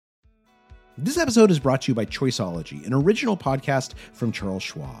This episode is brought to you by Choiceology, an original podcast from Charles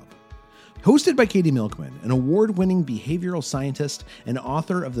Schwab. Hosted by Katie Milkman, an award-winning behavioral scientist and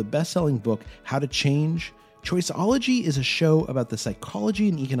author of the best-selling book, How to Change, Choiceology is a show about the psychology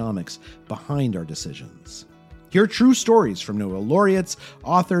and economics behind our decisions. Hear true stories from Nobel laureates,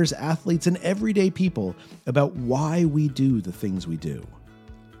 authors, athletes, and everyday people about why we do the things we do.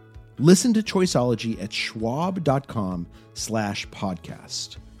 Listen to Choiceology at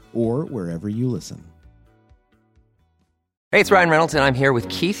schwab.com/podcast or wherever you listen. Hey, it's Ryan Reynolds, and I'm here with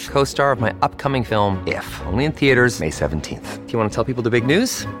Keith, co-star of my upcoming film, If, only in theaters May 17th. Do you want to tell people the big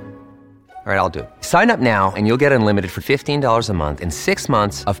news? All right, I'll do it. Sign up now and you'll get unlimited for $15 a month and 6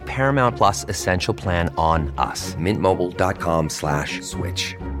 months of Paramount Plus Essential Plan on us.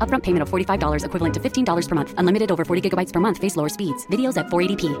 MintMobile.com/switch. Upfront payment of $45 equivalent to $15 per month. Unlimited over 40 gigabytes per month. Face lower speeds. Videos at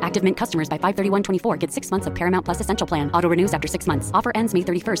 480p. Active Mint customers by 531.24 get 6 months of Paramount Plus Essential Plan. Auto renews after 6 months. Offer ends May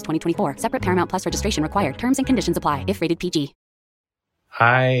 31st, 2024. Separate Paramount Plus registration required. Terms and conditions apply if rated PG.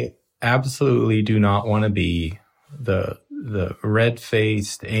 I absolutely do not want to be the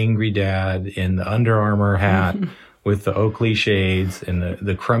red-faced, angry dad in the Under Armour hat with the Oakley shades and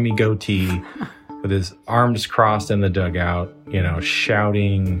the crummy goatee with his arms crossed in the dugout,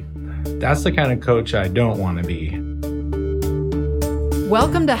 shouting. That's the kind of coach I don't want to be.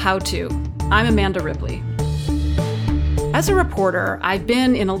 Welcome to How To. I'm Amanda Ripley. As a reporter, I've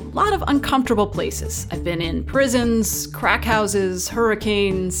been in a lot of uncomfortable places. I've been in prisons, crack houses,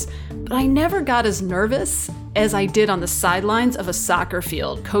 hurricanes, but I never got as nervous as I did on the sidelines of a soccer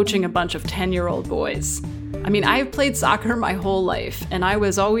field coaching a bunch of 10-year-old boys. I mean, I've played soccer my whole life, and I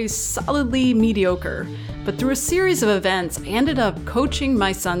was always solidly mediocre. But through a series of events, I ended up coaching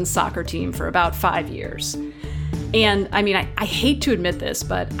my son's soccer team for about 5 years. And I mean, I hate to admit this,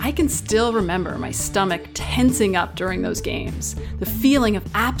 but I can still remember my stomach tensing up during those games. The feeling of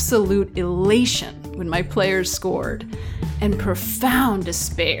absolute elation when my players scored, and profound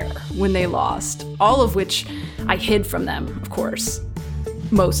despair when they lost, all of which I hid from them, of course,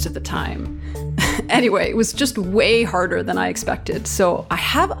 most of the time. Anyway, it was just way harder than I expected, so I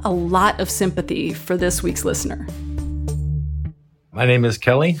have a lot of sympathy for this week's listener. My name is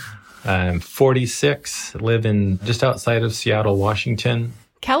Kelly. I'm 46, live in just outside of Seattle, Washington.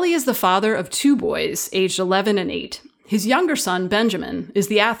 Kelly is the father of 2 boys, aged 11 and 8. His younger son, Benjamin, is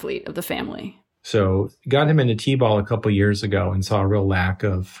the athlete of the family. So got him into T-ball a couple years ago and saw a real lack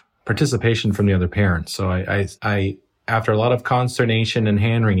of participation from the other parents. So I after a lot of consternation and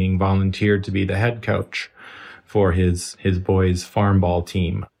hand-wringing, volunteered to be the head coach for his boys' farm ball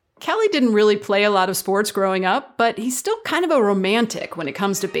team. Kelly didn't really play a lot of sports growing up, but he's still kind of a romantic when it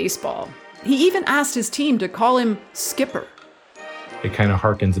comes to baseball. He even asked his team to call him Skipper. It kind of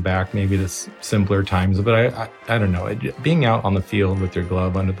harkens back maybe to simpler times, but I don't know. Being out on the field with your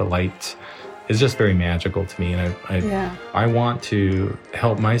glove under the lights is just very magical to me. And I want to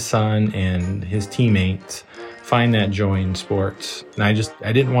help my son and his teammates find that joy in sports. And I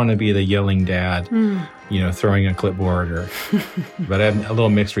didn't want to be the yelling dad, throwing a clipboard but I had a little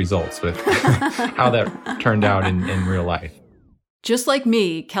mixed results with how that turned out in real life. Just like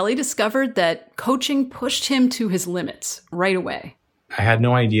me, Kelly discovered that coaching pushed him to his limits right away. I had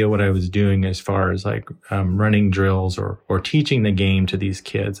no idea what I was doing as far as running drills or teaching the game to these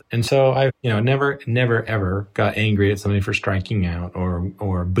kids. And so I, never ever got angry at somebody for striking out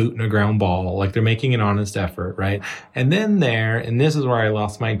or booting a ground ball. Like they're making an honest effort, right? And then and this is where I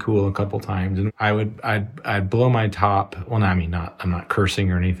lost my cool a couple times, and I'd blow my top. Well, I'm not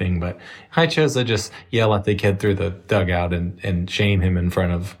cursing or anything, but I chose to just yell at the kid through the dugout and shame him in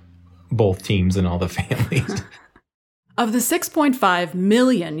front of both teams and all the families. Of the 6.5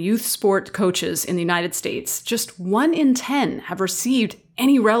 million youth sport coaches in the United States, just 1 in 10 have received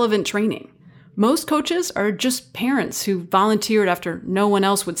any relevant training. Most coaches are just parents who volunteered after no one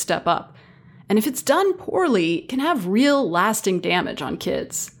else would step up. And if it's done poorly, it can have real lasting damage on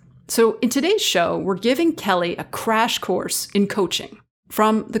kids. So in today's show, we're giving Kelly a crash course in coaching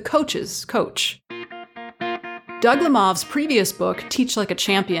from the coach's coach. Doug Lemov's previous book, Teach Like a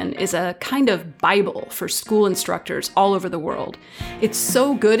Champion, is a kind of Bible for school instructors all over the world. It's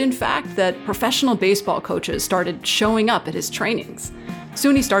so good, in fact, that professional baseball coaches started showing up at his trainings.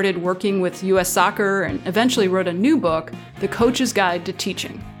 Soon he started working with U.S. Soccer and eventually wrote a new book, The Coach's Guide to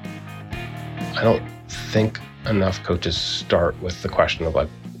Teaching. I don't think enough coaches start with the question of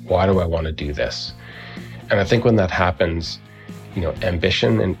why do I want to do this? And I think when that happens,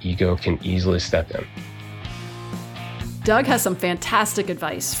 ambition and ego can easily step in. Doug has some fantastic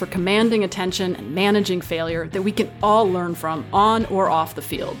advice for commanding attention and managing failure that we can all learn from on or off the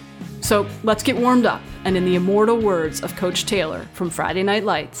field. So let's get warmed up, and in the immortal words of Coach Taylor from Friday Night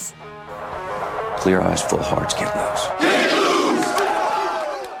Lights, Clear eyes, full hearts, get loose.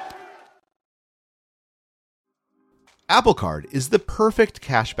 Apple Card is the perfect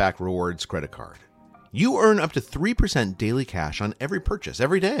cashback rewards credit card. You earn up to 3% daily cash on every purchase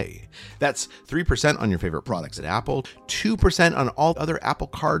every day. That's 3% on your favorite products at Apple, 2% on all other Apple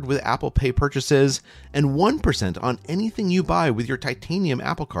Card with Apple Pay purchases, and 1% on anything you buy with your titanium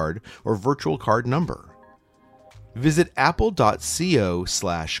Apple Card or virtual card number. Visit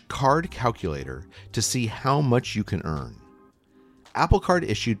apple.co/card calculator to see how much you can earn. Apple Card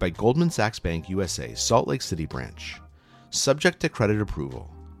issued by Goldman Sachs Bank USA, Salt Lake City branch. Subject to credit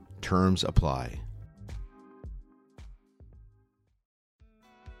approval. Terms apply.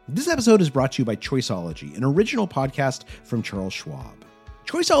 This episode is brought to you by Choiceology, an original podcast from Charles Schwab.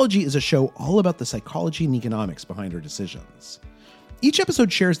 Choiceology is a show all about the psychology and economics behind our decisions. Each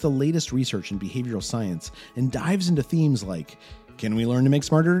episode shares the latest research in behavioral science and dives into themes like, can we learn to make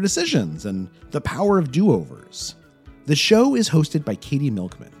smarter decisions, and the power of do-overs. The show is hosted by Katie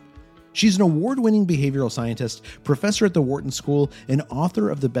Milkman. She's an award-winning behavioral scientist, professor at the Wharton School, and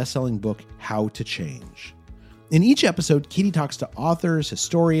author of the best-selling book, How to Change. In each episode, Katie talks to authors,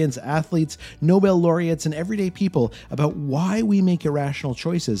 historians, athletes, Nobel laureates, and everyday people about why we make irrational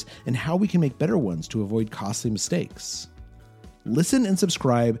choices and how we can make better ones to avoid costly mistakes. Listen and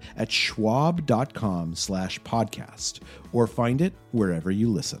subscribe at schwab.com/podcast or find it wherever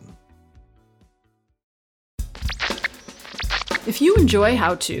you listen. If you enjoy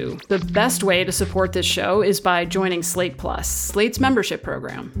How To, the best way to support this show is by joining Slate Plus, Slate's membership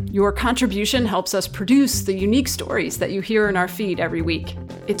program. Your contribution helps us produce the unique stories that you hear in our feed every week.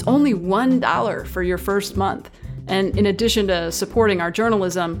 It's only $1 for your first month. And in addition to supporting our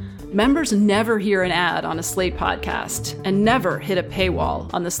journalism, members never hear an ad on a Slate podcast and never hit a paywall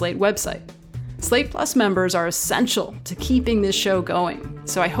on the Slate website. Slate Plus members are essential to keeping this show going,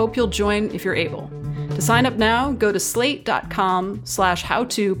 so I hope you'll join if you're able. To sign up now, go to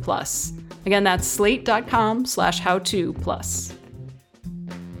slate.com/howtoplus. Again, that's slate.com/howtoplus.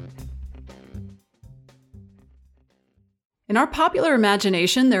 In our popular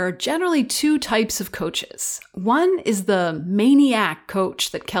imagination, there are generally two types of coaches. One is the maniac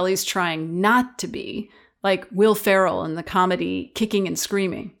coach that Kelly's trying not to be, like Will Ferrell in the comedy Kicking and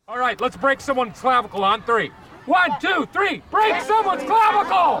Screaming. All right, let's break someone's clavicle on 3. 1, 2, 3, break someone's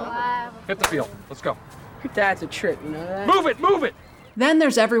clavicle! Hit the field, let's go. That's a trip, you know that? Move it, move it! Then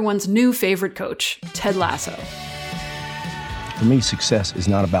there's everyone's new favorite coach, Ted Lasso. For me, success is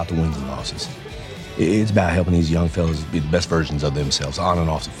not about the wins and losses. It's about helping these young fellas be the best versions of themselves on and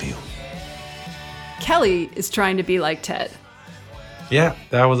off the field. Kelly is trying to be like Ted. Yeah,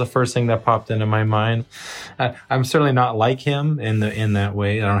 that was the first thing that popped into my mind. I'm certainly not like him in that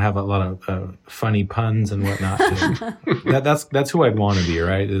way. I don't have a lot of funny puns and whatnot. That's who I'd want to be,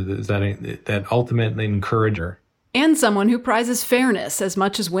 right? Is that ultimate encourager. And someone who prizes fairness as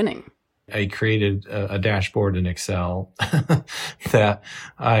much as winning. I created a dashboard in Excel that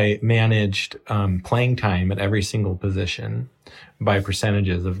I managed playing time at every single position by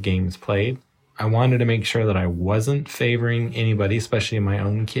percentages of games played. I wanted to make sure that I wasn't favoring anybody, especially my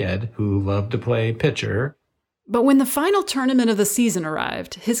own kid, who loved to play pitcher. But when the final tournament of the season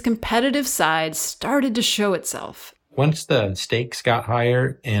arrived, his competitive side started to show itself. Once the stakes got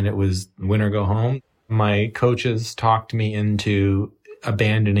higher and it was win or go home, my coaches talked me into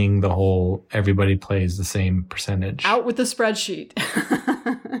abandoning the whole everybody plays the same percentage. Out with the spreadsheet.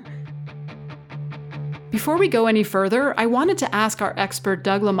 Before we go any further, I wanted to ask our expert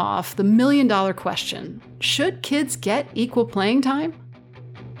Doug Lemov the million-dollar question. Should kids get equal playing time?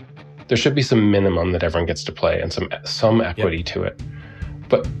 There should be some minimum that everyone gets to play and some equity to it.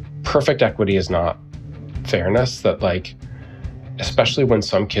 But perfect equity is not fairness. That, like, especially when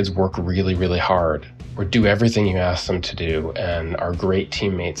some kids work really, really hard or do everything you ask them to do and are great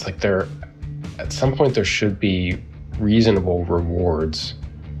teammates, like, at some point there should be reasonable rewards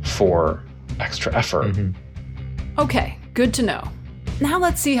for extra effort. Mm-hmm. Okay, good to know. Now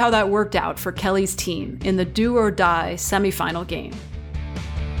let's see how that worked out for Kelly's team in the do-or-die semifinal game.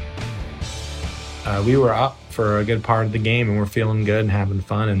 We were up for a good part of the game and we're feeling good and having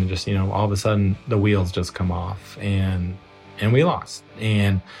fun, and just, all of a sudden the wheels just come off and we lost.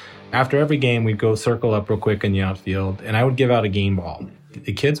 And after every game, we'd go circle up real quick in the outfield and I would give out a game ball.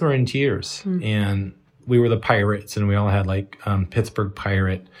 The kids were in tears and we were the Pirates and we all had Pittsburgh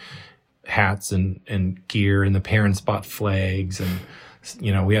Pirate hats and gear, and the parents bought flags, and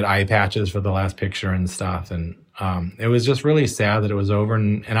we had eye patches for the last picture and stuff, and it was just really sad that it was over,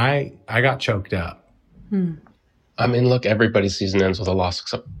 and I got choked up. I mean, look, everybody's season ends with a loss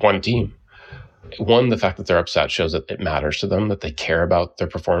except one team. One, the fact that they're upset shows that it matters to them, that they care about their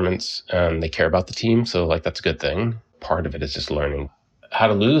performance and they care about the team. So like, that's a good thing. Part of it is just learning how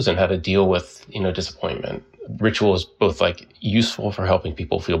to lose and how to deal with, disappointment. Ritual is both like useful for helping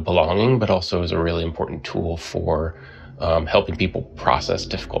people feel belonging, but also is a really important tool for helping people process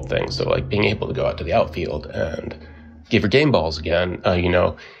difficult things. So like being able to go out to the outfield and give your game balls again,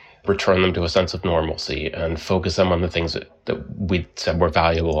 return them to a sense of normalcy and focus them on the things that we said were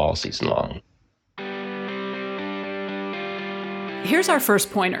valuable all season long. Here's our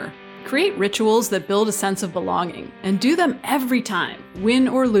first pointer. Create rituals that build a sense of belonging, and do them every time, win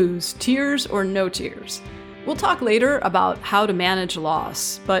or lose, tears or no tears. We'll talk later about how to manage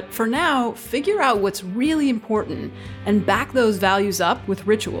loss, but for now, figure out what's really important and back those values up with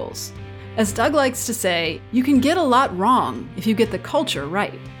rituals. As Doug likes to say, you can get a lot wrong if you get the culture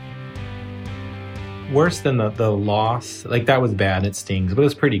right. Worse than the loss, like that was bad, it stings, but it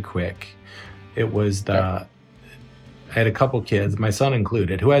was pretty quick. It was I had a couple kids, my son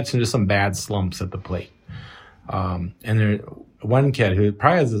included, who had some bad slumps at the plate. And there one kid who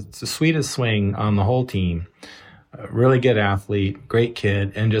probably has the sweetest swing on the whole team, really good athlete, great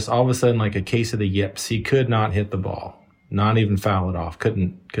kid, and just all of a sudden, like a case of the yips, he could not hit the ball, not even foul it off,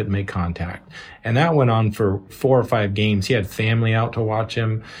 couldn't make contact. And that went on for 4 or 5 games. He had family out to watch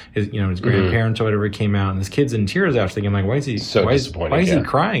him. His grandparents or whatever came out, and his kid's in tears after. I'm like, why is he disappointed? Why is he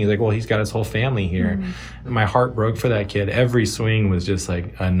crying? He's like, well, he's got his whole family here. And my heart broke for that kid. Every swing was just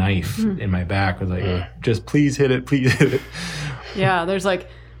like a knife in my back. I was like, just please hit it, please hit it. Yeah,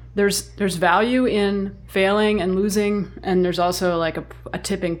 there's value in failing and losing, and there's also like a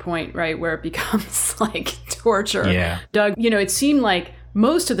tipping point, right, where it becomes like torture. Yeah. Doug, it seemed like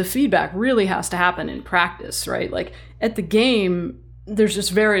most of the feedback really has to happen in practice, right? Like at the game, there's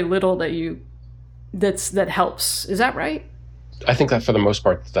just very little that helps. Is that right? I think that for the most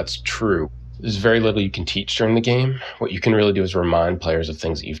part, that's true. There's very little you can teach during the game. What you can really do is remind players of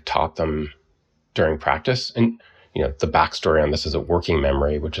things that you've taught them during practice. And the backstory on this is a working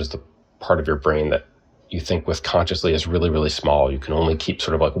memory, which is the part of your brain that you think with consciously is really, really small. You can only keep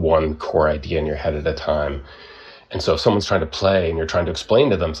sort of like one core idea in your head at a time. And so if someone's trying to play and you're trying to explain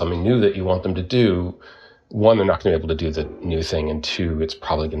to them something new that you want them to do, 1, they're not going to be able to do the new thing. And 2, it's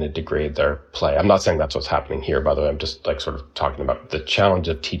probably going to degrade their play. I'm not saying that's what's happening here, by the way. I'm just like sort of talking about the challenge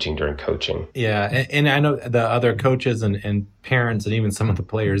of teaching during coaching. Yeah. And I know the other coaches and parents and even some of the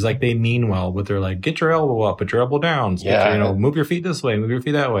players, like they mean well, but they're like, get your elbow up, put your elbow down. Move your feet this way, move your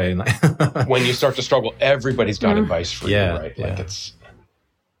feet that way. When you start to struggle, everybody's got advice for you, right? Yeah.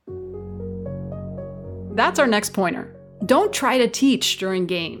 That's our next pointer. Don't try to teach during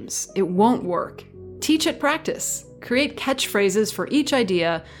games. It won't work. Teach at practice. Create catchphrases for each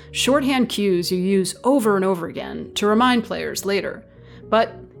idea, shorthand cues you use over and over again to remind players later.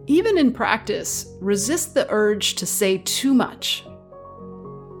 But even in practice, resist the urge to say too much.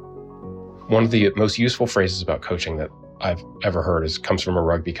 One of the most useful phrases about coaching that I've ever heard comes from a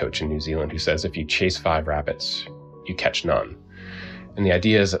rugby coach in New Zealand who says, if you chase 5 rabbits, you catch none. And the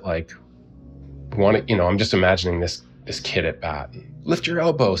idea is that I'm just imagining this kid at bat. Lift your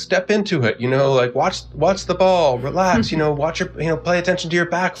elbow, step into it, watch the ball, relax, watch your, pay attention to your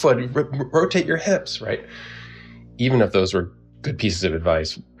back foot, rotate your hips, right? Even if those were good pieces of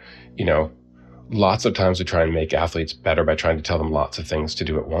advice, lots of times we try and make athletes better by trying to tell them lots of things to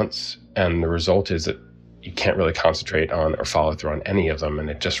do at once. And the result is that you can't really concentrate on or follow through on any of them. And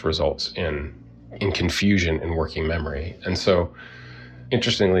it just results in confusion and working memory. And so,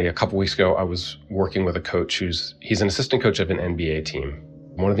 interestingly, a couple weeks ago, I was working with a coach he's an assistant coach of an NBA team.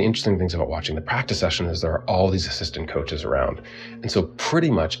 One of the interesting things about watching the practice session is there are all these assistant coaches around. And so pretty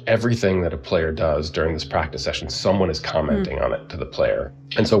much everything that a player does during this practice session, someone is commenting on it to the player.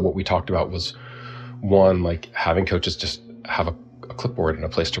 And so what we talked about was, one, like having coaches just have a clipboard and a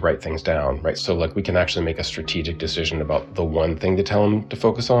place to write things down, right? So like we can actually make a strategic decision about the one thing to tell him to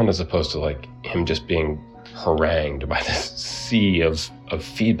focus on, as opposed to like him just being harangued by this sea of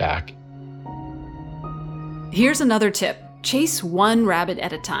feedback. Here's another tip. Chase one rabbit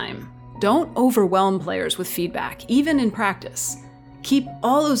at a time. Don't overwhelm players with feedback, even in practice. Keep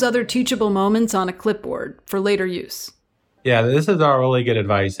all those other teachable moments on a clipboard for later use. Yeah, this is our really good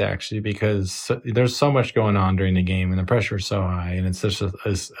advice, actually, because there's so much going on during the game and the pressure is so high, and it's just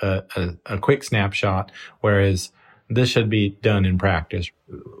a quick snapshot, whereas this should be done in practice.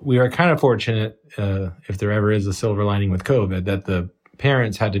 We are kind of fortunate, if there ever is a silver lining with COVID, that the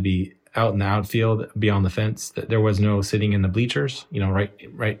parents had to be out in the outfield beyond the fence, that there was no sitting in the bleachers,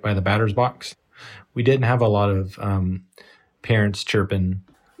 right by the batter's box. We didn't have a lot of parents chirping.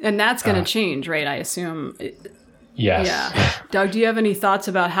 And that's going to change, right? I assume. Yes. Yeah. Doug, do you have any thoughts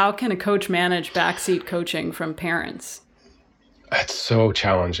about how can a coach manage backseat coaching from parents? It's so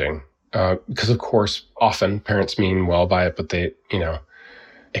challenging because, of course, often parents mean well by it, but they,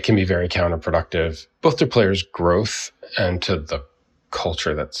 it can be very counterproductive, both to players' growth and to the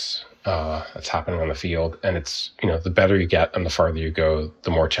culture that's happening on the field. And it's, the better you get and the farther you go,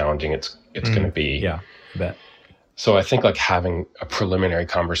 the more challenging it's going to be. Yeah, I bet. So I think like having a preliminary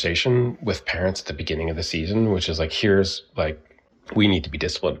conversation with parents at the beginning of the season, which is like, here's like, we need to be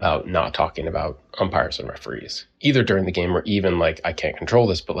disciplined about not talking about umpires and referees, either during the game or even like, I can't control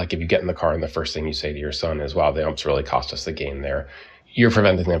this, but like if you get in the car and the first thing you say to your son is, wow, the umps really cost us the game there, you're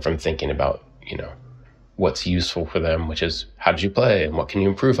preventing them from thinking about, what's useful for them, which is how did you play and what can you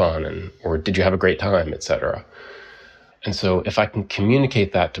improve on, or did you have a great time, etc. And so if I can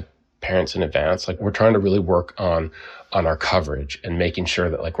communicate that to parents in advance, like we're trying to really work on our coverage and making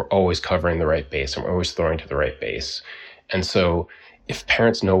sure that like we're always covering the right base and we're always throwing to the right base. And so if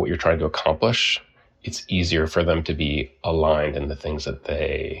parents know what you're trying to accomplish, it's easier for them to be aligned in the things that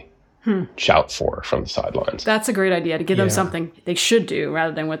they shout for from the sidelines. That's a great idea, to give them something they should do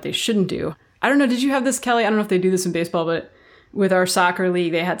rather than what they shouldn't do. I don't know, did you have this, Kelly? I don't know if they do this in baseball, but with our soccer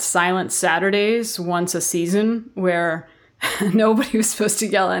league, they had silent Saturdays once a season where nobody was supposed to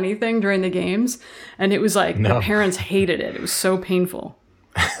yell anything during the games. And it was like, the parents hated it. It was so painful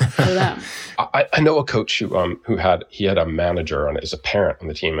for them. I know a coach who had a manager as a parent on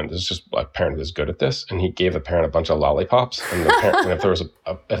the team, and there's just a parent who was good at this, and he gave the parent a bunch of lollipops. And the parent, and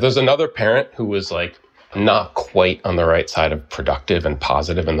if there's another parent who was like not quite on the right side of productive and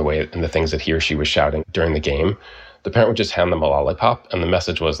positive in the things that he or she was shouting during the game, the parent would just hand them a lollipop, and the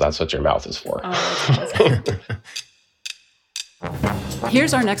message was, "That's what your mouth is for." Oh,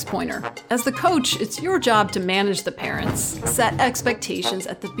 Here's our next pointer. As the coach, it's your job to manage the parents, set expectations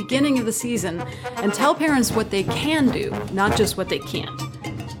at the beginning of the season, and tell parents what they can do, not just what they can't.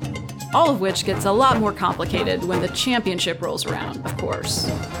 All of which gets a lot more complicated when the championship rolls around, of course.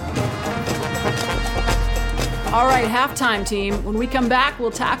 All right, halftime team. When we come back,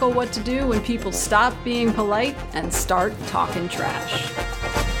 we'll tackle what to do when people stop being polite and start talking trash.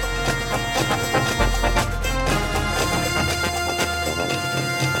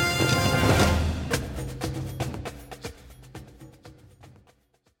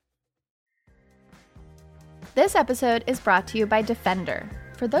 This episode is brought to you by Defender.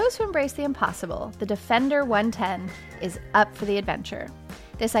 For those who embrace the impossible, the Defender 110 is up for the adventure.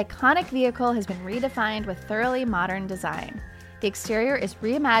 This iconic vehicle has been redefined with thoroughly modern design. The exterior is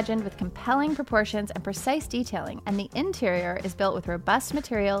reimagined with compelling proportions and precise detailing, and the interior is built with robust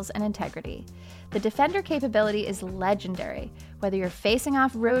materials and integrity. The Defender capability is legendary, whether you're facing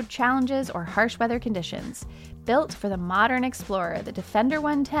off road challenges or harsh weather conditions. Built for the modern explorer, the Defender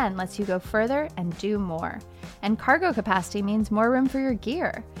 110 lets you go further and do more. And cargo capacity means more room for your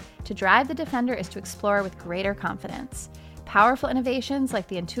gear. To drive the Defender is to explore with greater confidence. Powerful innovations like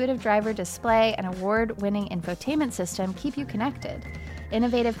the intuitive driver display and award-winning infotainment system keep you connected.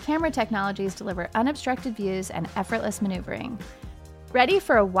 Innovative camera technologies deliver unobstructed views and effortless maneuvering. Ready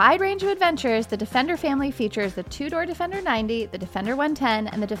for a wide range of adventures, the Defender family features the two-door Defender 90, the Defender 110,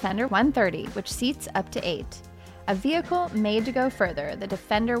 and the Defender 130, which seats up to 8. A vehicle made to go further, the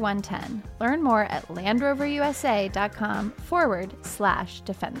Defender 110. Learn more at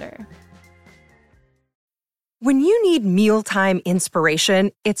LandRoverUSA.com/Defender. When you need mealtime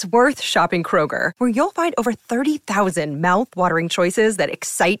inspiration, it's worth shopping Kroger, where you'll find over 30,000 mouth-watering choices that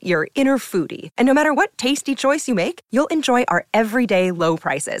excite your inner foodie. And no matter what tasty choice you make, you'll enjoy our everyday low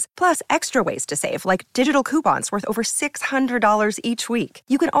prices, plus extra ways to save, like digital coupons worth over $600 each week.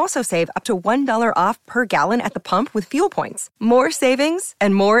 You can also save up to $1 off per gallon at the pump with fuel points. More savings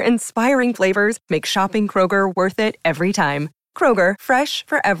and more inspiring flavors make shopping Kroger worth it every time. Kroger, fresh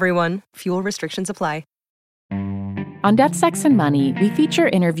for everyone. Fuel restrictions apply. On Death, Sex, and Money, we feature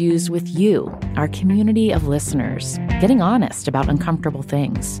interviews with you, our community of listeners, getting honest about uncomfortable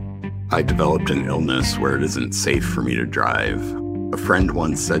things. I developed an illness where it isn't safe for me to drive. A friend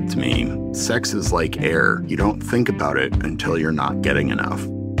once said to me, sex is like air. You don't think about it until you're not getting enough.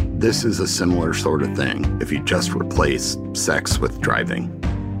 This is a similar sort of thing if you just replace sex with driving.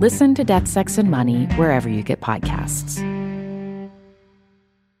 Listen to Death, Sex, and Money wherever you get podcasts.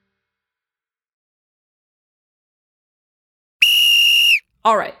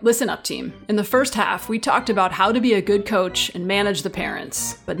 All right, listen up, team. In the first half, we talked about how to be a good coach and manage the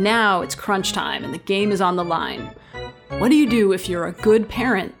parents. But now it's crunch time and the game is on the line. What do you do if you're a good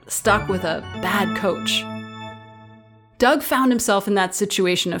parent stuck with a bad coach? Doug found himself in that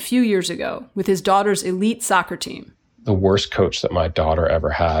situation a few years ago with his daughter's elite soccer team. The worst coach that my daughter ever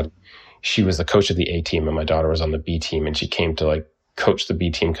had, she was the coach of the A team and my daughter was on the B team, and she came to like coach the B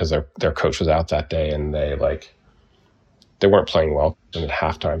team because their coach was out that day, and they weren't playing well. And at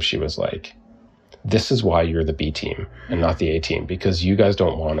halftime, she was like, "This is why you're the B team and not the A team, because you guys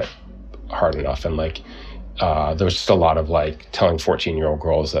don't want it hard enough." And like, there was just a lot of like telling 14-year-old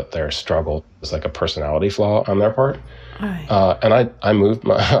girls that their struggle is like a personality flaw on their part. And I moved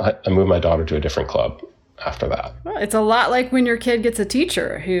my daughter to a different club after that. Well, it's a lot like when your kid gets a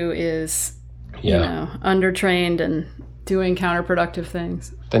teacher who is, undertrained and doing counterproductive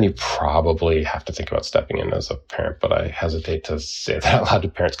things. Then you probably have to think about stepping in as a parent, but I hesitate to say that out loud to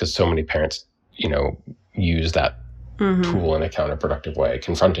parents because so many parents, use that tool in a counterproductive way,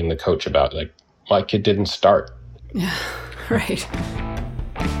 confronting the coach about like, my kid didn't start. Yeah, right.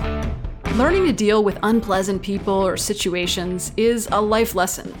 Learning to deal with unpleasant people or situations is a life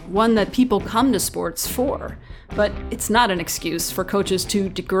lesson, one that people come to sports for. But it's not an excuse for coaches to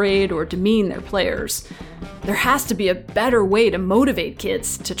degrade or demean their players. There has to be a better way to motivate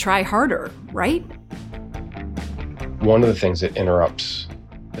kids to try harder, right? One of the things that interrupts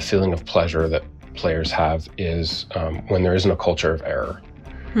the feeling of pleasure that players have is when there isn't a culture of error,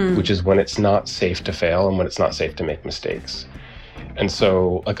 which is when it's not safe to fail and when it's not safe to make mistakes. And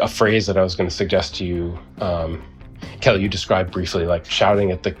so like a phrase that I was going to suggest to you, Kelly, you described briefly, like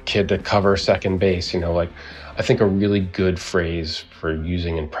shouting at the kid to cover second base, I think a really good phrase for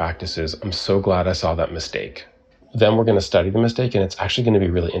using in practice is, "I'm so glad I saw that mistake." Then we're going to study the mistake and it's actually going to be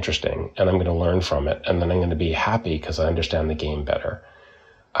really interesting and I'm going to learn from it. And then I'm going to be happy because I understand the game better.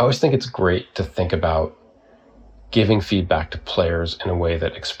 I always think it's great to think about giving feedback to players in a way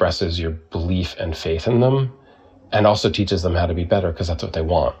that expresses your belief and faith in them and also teaches them how to be better because that's what they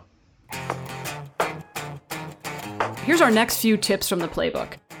want. Here's our next few tips from the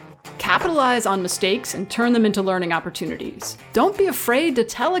playbook. Capitalize on mistakes and turn them into learning opportunities. Don't be afraid to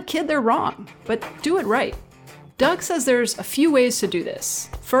tell a kid they're wrong, but do it right. Doug says there's a few ways to do this.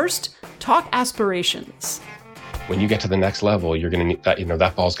 First, talk aspirations. When you get to the next level, you're going to need that,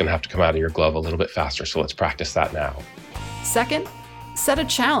 that ball's going to have to come out of your glove a little bit faster. So let's practice that now. Second, set a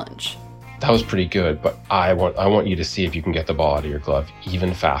challenge. That was pretty good, but I want you to see if you can get the ball out of your glove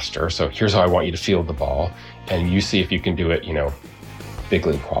even faster. So here's how I want you to field the ball, and you see if you can do it, big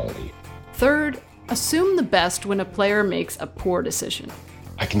league quality. Third, assume the best when a player makes a poor decision.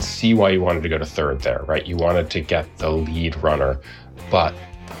 I can see why you wanted to go to third there, right? You wanted to get the lead runner, but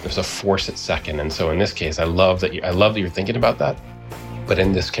there's a force at second. And so in this case, I love that you're thinking about that. But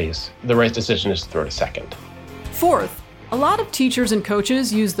in this case, the right decision is to throw to second. Fourth, a lot of teachers and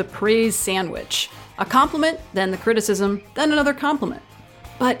coaches use the praise sandwich. A compliment, then the criticism, then another compliment.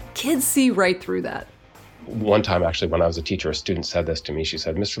 But kids see right through that. One time, actually, when I was a teacher, a student said this to me. She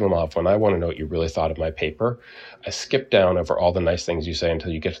said, "Mr. Lemov, when I want to know what you really thought of my paper, I skip down over all the nice things you say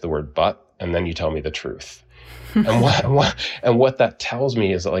until you get to the word but, and then you tell me the truth." And what that tells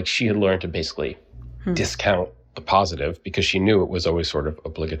me is that like she had learned to basically discount the positive because she knew it was always sort of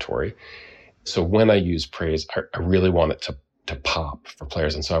obligatory. So when I use praise, I really want it to pop for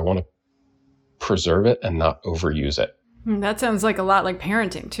players. And so I want to preserve it and not overuse it. That sounds like a lot like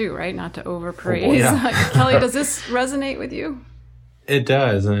parenting too, right? Not to overpraise. Oh, yeah. Kelly, does this resonate with you? It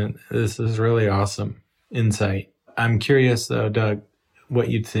does, and this is really awesome insight. I'm curious, though, Doug, what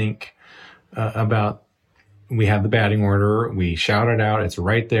you'd think about, we have the batting order, we shout it out, it's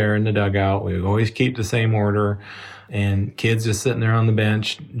right there in the dugout, we always keep the same order, and kid's just sitting there on the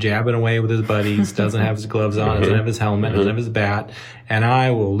bench, jabbing away with his buddies, doesn't have his gloves on, doesn't have his helmet, doesn't have his bat, and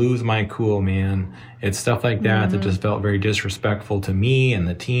I will lose my cool, man. It's stuff like that that just felt very disrespectful to me and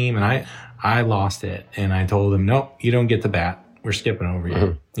the team, and I lost it, and I told him, nope, you don't get the bat. We're skipping over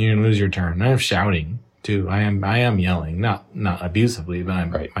you. You're gonna lose your turn. And I'm shouting too. I am yelling, not abusively,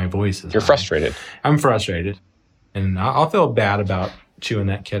 but my voice is. You're frustrated. I'm frustrated, and I'll feel bad about chewing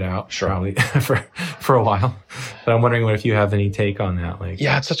that kid out probably for a while. But I'm wondering if you have any take on that. Like,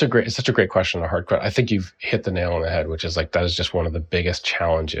 yeah, it's such a great question, a hard question. I think you've hit the nail on the head, which is like that is just one of the biggest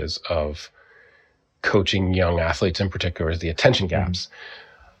challenges of coaching young athletes in particular is the attention gaps.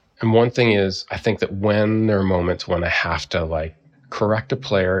 And one thing is, I think that when there are moments when I have to like correct a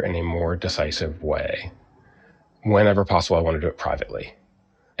player in a more decisive way, whenever possible, I want to do it privately.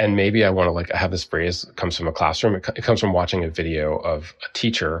 And maybe I want to like, I have this phrase that comes from a classroom. It comes from watching a video of a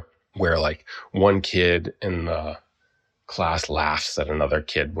teacher where like one kid in the class laughs at another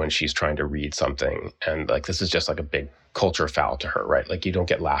kid when she's trying to read something. And like, this is just like a big culture foul to her, right? Like you don't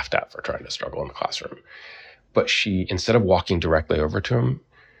get laughed at for trying to struggle in the classroom. But she, instead of walking directly over to him,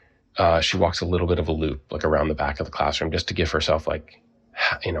 she walks a little bit of a loop, like around the back of the classroom, just to give herself like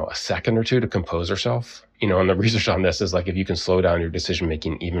a second or two to compose herself. And the research on this is like, if you can slow down your decision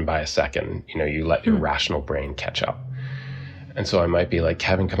making even by a second, you let your rational brain catch up. And so I might be like,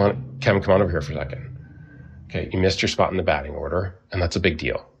 Kevin, come on over here for a second. Okay, you missed your spot in the batting order, and that's a big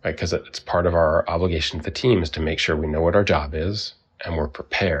deal, right? Because it's part of our obligation to the team is to make sure we know what our job is, and we're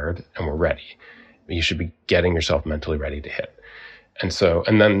prepared, and we're ready. You should be getting yourself mentally ready to hit. And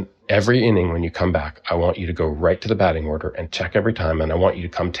then every inning when you come back, I want you to go right to the batting order and check every time, and I want you to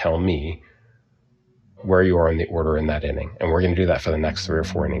come tell me where you are in the order in that inning. And we're going to do that for the next 3 or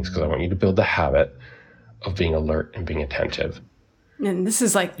 4 innings, because I want you to build the habit of being alert and being attentive. And this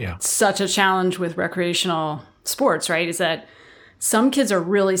is such a challenge with recreational sports, right? Is that some kids are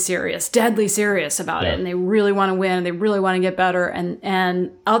really serious, deadly serious about it, and they really want to win, and they really want to get better.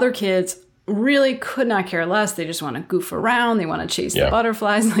 And other kids really could not care less. They just want to goof around. They want to chase the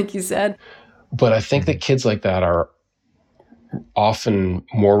butterflies, like you said. But I think that kids like that are often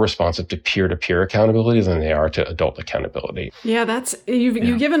more responsive to peer-to-peer accountability than they are to adult accountability. Yeah,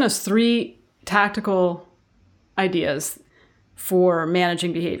 you've given us 3 tactical ideas for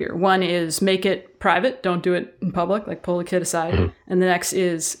managing behavior. One is make it private, don't do it in public, like pull a kid aside. Mm-hmm. And the next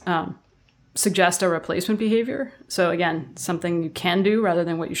is suggest a replacement behavior. So again, something you can do rather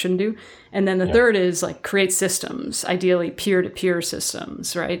than what you shouldn't do. And then the third is like create systems, ideally peer-to-peer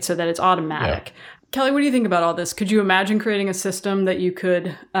systems, right? So that it's automatic. Yeah. Kelly, what do you think about all this? Could you imagine creating a system that you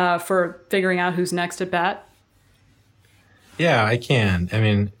could, for figuring out who's next at bat? Yeah, I can. I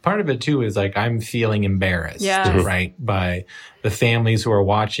mean, part of it too is like I'm feeling embarrassed, right, by the families who are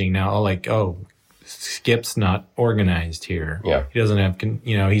watching now. Like, Skip's not organized here. Yeah, he doesn't have,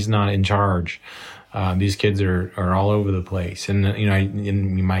 he's not in charge. These kids are all over the place,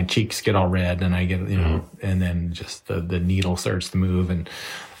 and my cheeks get all red, and I get and then just the needle starts to move, and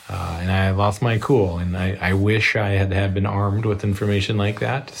I lost my cool, and I wish I had been armed with information like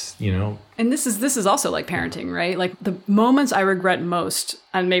that, And this is also like parenting, right? Like the moments I regret most,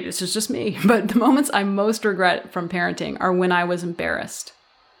 and maybe this is just me, but the moments I most regret from parenting are when I was embarrassed,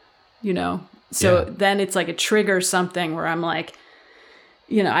 So then it's like it triggers something where I'm like,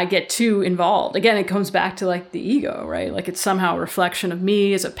 I get too involved. Again, it comes back to like the ego, right? Like it's somehow a reflection of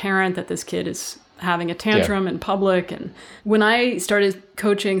me as a parent that this kid is having a tantrum in public. And when I started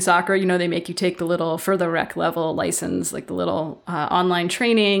coaching soccer, they make you take the little further rec level license, like the little online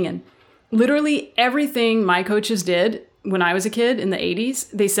training. And literally everything my coaches did when I was a kid in the 80s,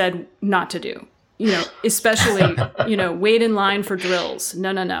 they said not to do. Especially, wait in line for drills.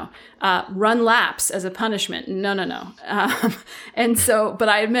 No. Run laps as a punishment. No. And so, but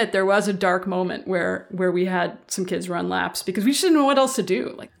I admit there was a dark moment where we had some kids run laps because we just didn't know what else to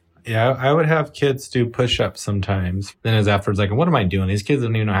do. Yeah, I would have kids do push-ups sometimes. Then as afterwards, like, what am I doing? These kids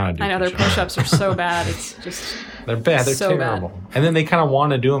don't even know how to do push-ups. I know, their push-ups are so bad. It's just they're bad. They're so terrible. Bad. And then they kind of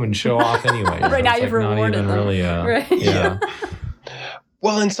want to do them and show off anyway. Right, now you've rewarded them. Really, right. Yeah.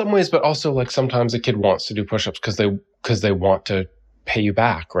 Well, in some ways, but also like sometimes a kid wants to do push-ups because they want to pay you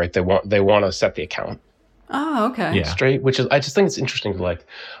back, right? They want to set the account. Oh, okay. Straight, which is, I just think it's interesting. Like,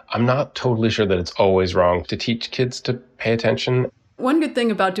 I'm not totally sure that it's always wrong to teach kids to pay attention. One good thing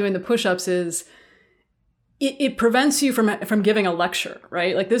about doing the push-ups is it prevents you from giving a lecture,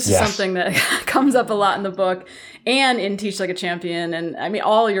 right? Like this is something that comes up a lot in the book and in Teach Like a Champion. And I mean,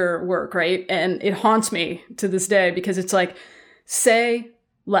 all your work, right? And it haunts me to this day because it's like, say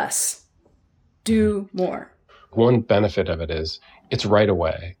less, do more. One benefit of it is it's right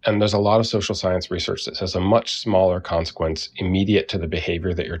away. And there's a lot of social science research that says a much smaller consequence immediate to the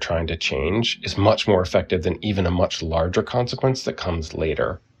behavior that you're trying to change is much more effective than even a much larger consequence that comes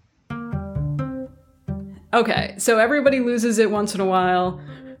later. Okay, so everybody loses it once in a while.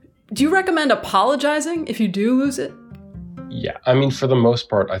 Do you recommend apologizing if you do lose it? Yeah, I mean, for the most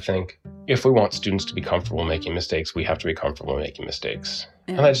part, I think if we want students to be comfortable making mistakes, we have to be comfortable making mistakes.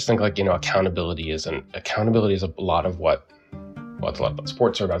 Yeah. And I just think accountability is a lot of what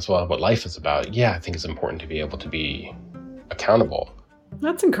sports are about, it's a lot of what life is about. Yeah, I think it's important to be able to be accountable.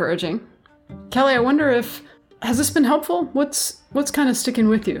 That's encouraging. Kelly, I wonder has this been helpful? What's kind of sticking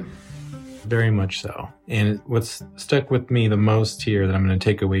with you? Very much so. And what's stuck with me the most here that I'm going to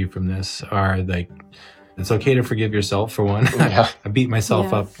take away from this are like, it's okay to forgive yourself for one. Yeah. I beat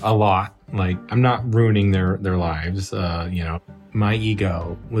myself up a lot. Like I'm not ruining their lives. My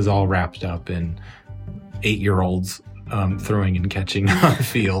ego was all wrapped up in 8-year-olds throwing and catching on the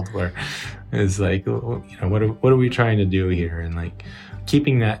field where it's like, what are we trying to do here? And like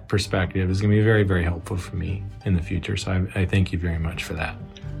keeping that perspective is going to be very, very helpful for me in the future. So I thank you very much for that.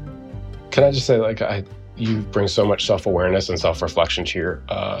 Can I just say, you bring so much self-awareness and self-reflection to your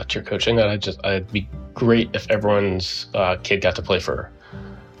coaching that it'd be great if everyone's kid got to play for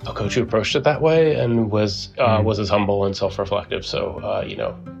a coach who approached it that way and was as humble and self-reflective. So,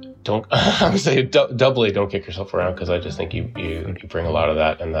 don't, I would say doubly don't kick yourself around, because I just think you bring a lot of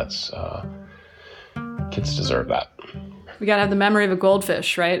that, and that's, kids deserve that. We got to have the memory of a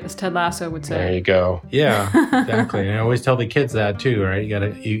goldfish, right? As Ted Lasso would say. There you go. Yeah, exactly. And I always tell the kids that too, right?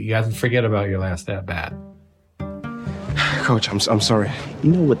 You got to forget about your last at bat. Coach, I'm sorry.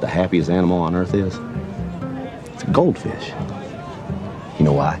 You know what the happiest animal on earth is? It's a goldfish. You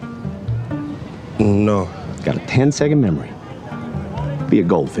know why? No. It's got a 10-second memory. Be a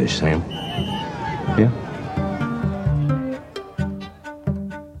goldfish, Sam. Yeah?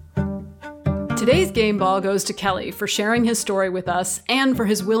 Today's game ball goes to Kelly for sharing his story with us and for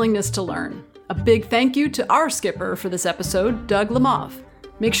his willingness to learn. A big thank you to our skipper for this episode, Doug Lemov.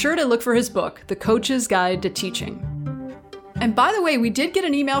 Make sure to look for his book, The Coach's Guide to Teaching. And by the way, we did get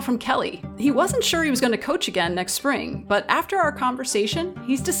an email from Kelly. He wasn't sure he was going to coach again next spring, but after our conversation,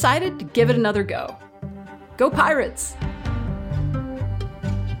 he's decided to give it another go. Go Pirates!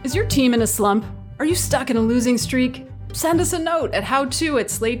 Is your team in a slump? Are you stuck in a losing streak? Send us a note at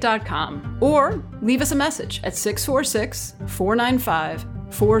howto@slate.com or leave us a message at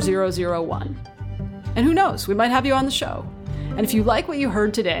 646-495-4001. And who knows, we might have you on the show. And if you like what you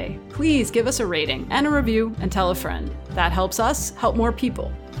heard today, please give us a rating and a review and tell a friend. That helps us help more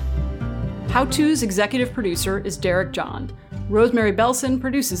people. How To's executive producer is Derek John. Rosemary Belson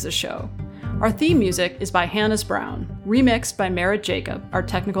produces the show. Our theme music is by Hannes Brown, remixed by Merritt Jacob, our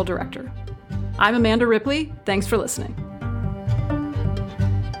technical director. I'm Amanda Ripley. Thanks for listening.